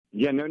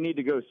Yeah, no need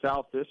to go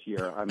south this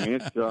year. I mean,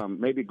 it's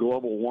maybe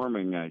global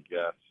warming, I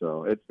guess.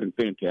 So it's been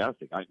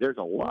fantastic. There's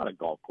a lot of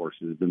golf courses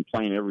that have been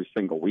playing every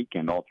single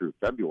weekend all through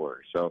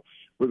February. So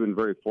we've been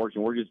very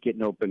fortunate. We're just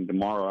getting open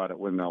tomorrow out at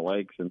Windmill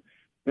Lakes, and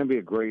it's going to be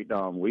a great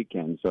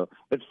weekend. So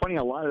it's funny,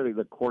 a lot of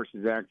the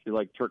courses actually,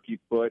 like Turkey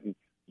Foot and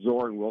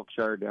Zor and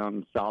Wilkshire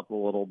down south a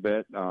little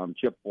bit,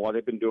 Chippewa,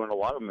 they've been doing, a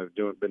lot of them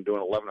have been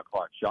doing 11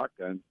 o'clock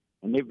shotgun,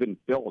 and they've been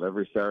filled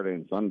every Saturday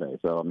and Sunday.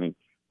 So, I mean,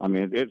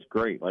 it's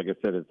great. Like I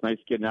said, it's nice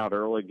getting out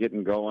early,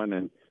 getting going,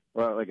 and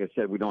well, like I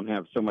said, we don't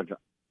have so much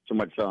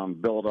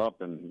build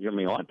up, and I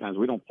mean, a lot of times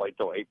we don't play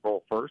till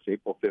April 1st,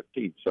 April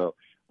 15th. So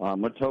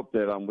let's hope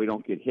that we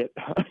don't get hit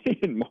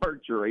in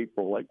March or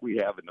April like we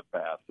have in the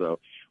past. So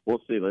we'll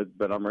see.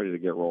 But I'm ready to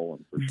get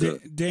rolling for sure.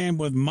 Dan,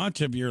 with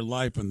much of your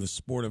life in the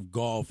sport of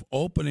golf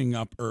opening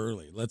up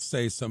early, let's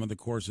say some of the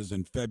courses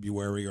in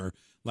February, or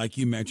like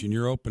you mentioned,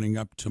 you're opening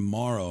up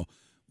tomorrow.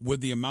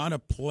 With the amount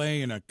of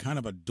play in a kind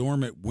of a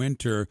dormant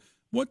winter,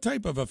 what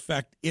type of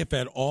effect, if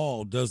at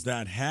all, does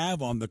that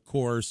have on the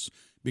course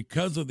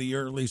because of the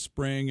early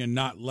spring and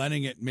not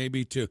letting it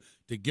maybe to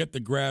get the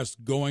grass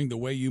going the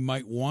way you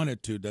might want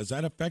it to? Does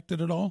that affect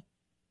it at all?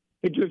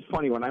 It's just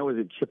funny. When I was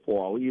at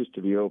Chippewa, we used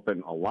to be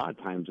open a lot of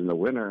times in the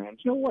winter, and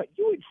you know what?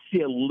 You would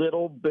see a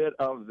little bit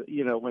of,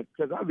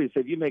 because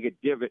obviously if you make a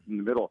divot in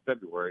the middle of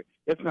February,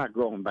 it's not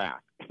growing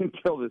back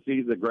until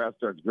the grass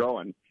starts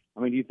growing. I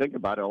mean, you think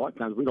about it, a lot of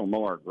times we don't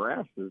mow our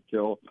grass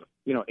until,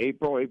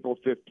 April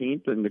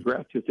 15th, and the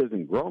grass just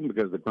isn't growing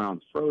because the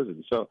ground's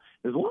frozen. So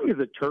as long as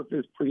the turf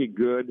is pretty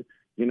good,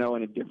 and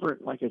a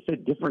different, like I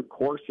said, different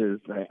courses,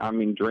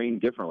 drain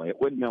differently.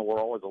 At Windmill, we're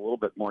always a little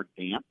bit more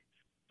damp.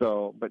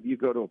 So, but you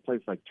go to a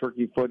place like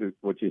Turkey Foot,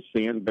 which is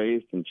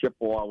sand-based, and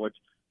Chippewa, which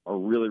are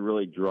really,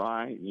 really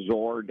dry.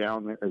 Zor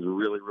down there is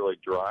really, really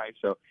dry.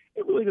 So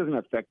it really doesn't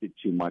affect it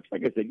too much.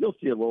 Like I said, you'll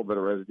see a little bit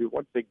of residue.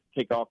 Once they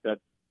take off that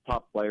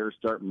top players,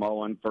 start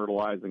mowing,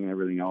 fertilizing, and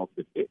everything else,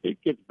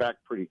 it gets back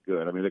pretty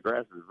good. I mean, the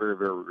grass is very,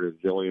 very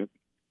resilient.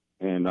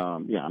 And,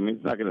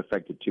 it's not going to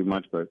affect it too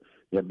much. But,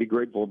 be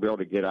grateful to be able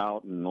to get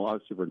out. And a lot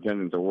of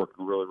superintendents are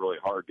working really, really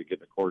hard to get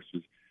the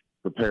courses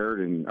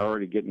prepared and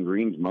already getting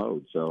greens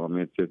mowed. So,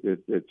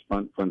 it's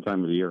fun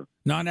time of the year.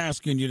 Not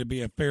asking you to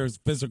be a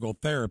physical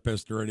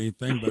therapist or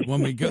anything, but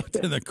when we go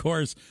to the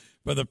course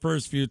for the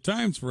first few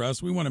times for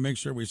us, we want to make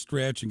sure we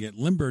stretch and get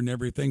limber and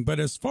everything. But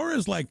as far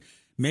as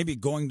maybe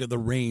going to the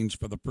range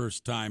for the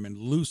first time and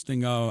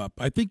loosening up,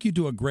 I think you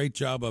do a great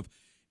job of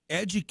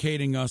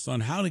educating us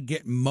on how to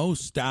get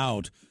most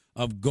out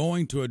of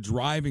going to a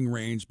driving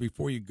range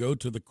before you go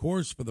to the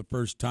course for the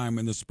first time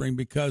in the spring,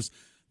 because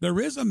there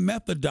is a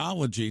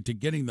methodology to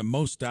getting the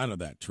most out of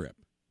that trip.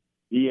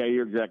 Yeah,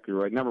 you're exactly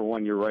right. Number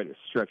one, you're right. It's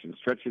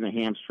stretching the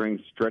hamstrings,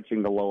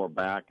 stretching the lower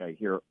back. I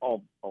hear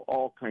all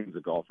kinds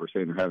of golfers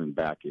saying they're having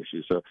back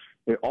issues. So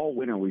all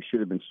winter we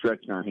should have been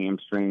stretching our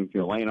hamstrings,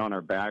 laying on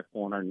our back,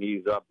 pulling our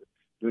knees up,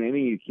 doing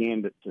anything you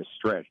can to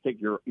stretch. Take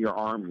your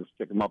arms and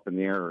stick them up in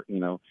the air,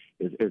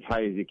 as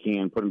high as you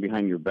can. Put them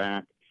behind your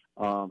back.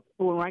 But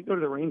when I go to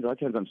the range, a lot of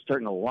times I'm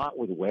starting a lot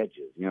with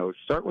wedges.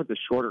 Start with the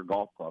shorter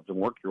golf clubs and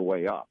work your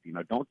way up.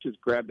 Don't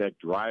just grab that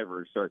driver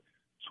and start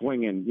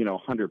swinging,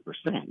 100%.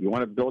 You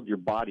want to build your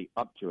body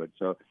up to it.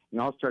 So,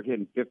 I'll start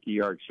hitting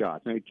 50-yard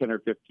shots, maybe 10 or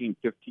 15,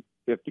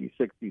 50,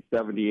 60,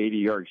 70,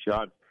 80-yard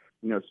shots.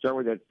 Start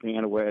with that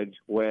sand wedge,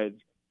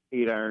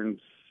 8-iron,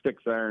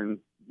 6-iron,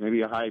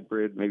 maybe a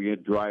hybrid, maybe a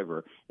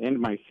driver. End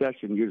my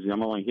session, usually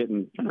I'm only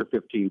hitting 10 or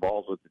 15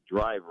 balls with the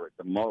driver at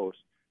the most,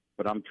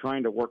 but I'm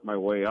trying to work my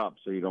way up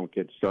so you don't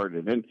get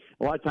started. And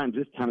a lot of times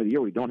this time of the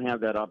year, we don't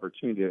have that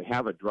opportunity to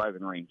have a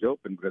driving range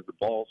open because the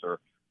balls are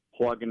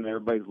plugging and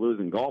everybody's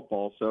losing golf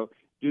balls. So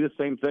do the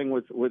same thing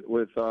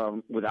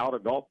without a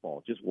golf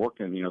ball, just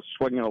working,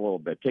 swinging a little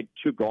bit. Take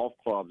 2 golf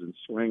clubs and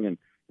swing and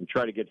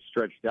try to get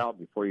stretched out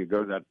before you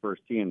go to that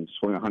first tee and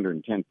swing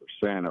 110%,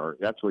 or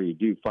that's where you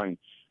do find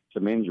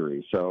some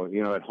injuries. So,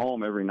 at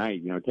home every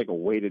night, take a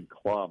weighted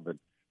club and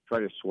try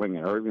to swing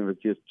it, or even if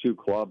it's just 2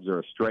 clubs or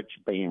a stretch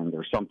band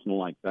or something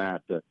like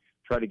that to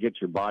try to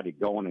get your body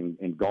going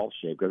in golf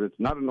shape, because it's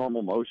not a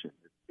normal motion.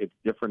 It's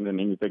different than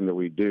anything that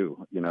we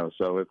do,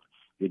 So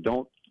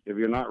if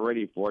you're not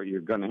ready for it,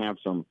 you're going to have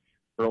some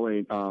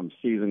early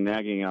season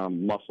nagging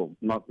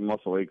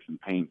muscle aches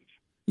and pains.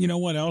 You know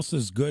what else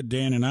is good,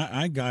 Dan? And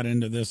I got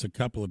into this a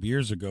couple of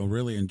years ago,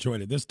 really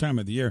enjoyed it. This time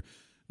of the year,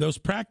 those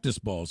practice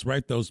balls,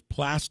 right? Those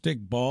plastic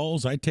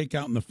balls I take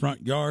out in the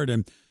front yard,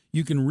 and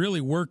you can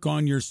really work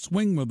on your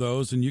swing with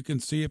those, and you can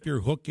see if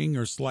you're hooking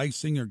or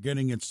slicing or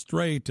getting it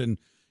straight. And,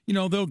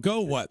 they'll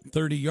go,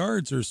 30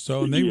 yards or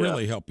so, and they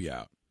really help you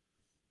out.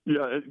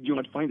 Yeah, you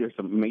might find there's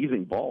some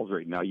amazing balls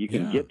right now you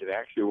can get that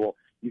actually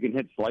you can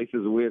hit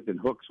slices with and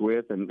hooks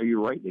with, and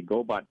you're right, they go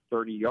about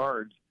 30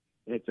 yards.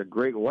 And it's a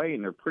great way,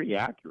 and they're pretty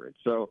accurate.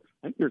 So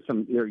I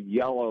think they're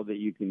yellow that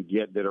you can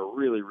get that are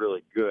really,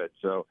 really good.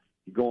 So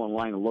you go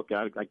online and look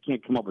at it. I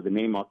can't come up with the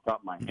name off the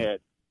top of my head,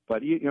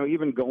 but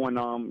even going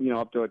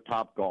up to a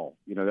Top Golf,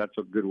 that's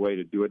a good way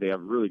to do it. They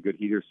have a really good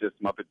heater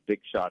system up at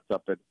Big Shots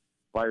up at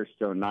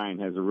Firestone 9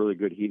 has a really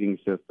good heating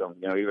system.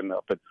 Even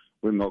up at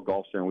Windmill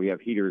Golf Center, we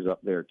have heaters up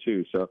there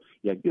too. So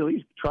yeah, at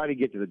least try to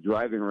get to the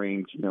driving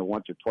range,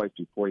 once or twice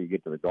before you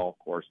get to the golf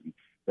course, and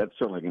that's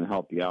certainly going to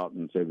help you out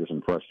and save you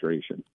some frustration.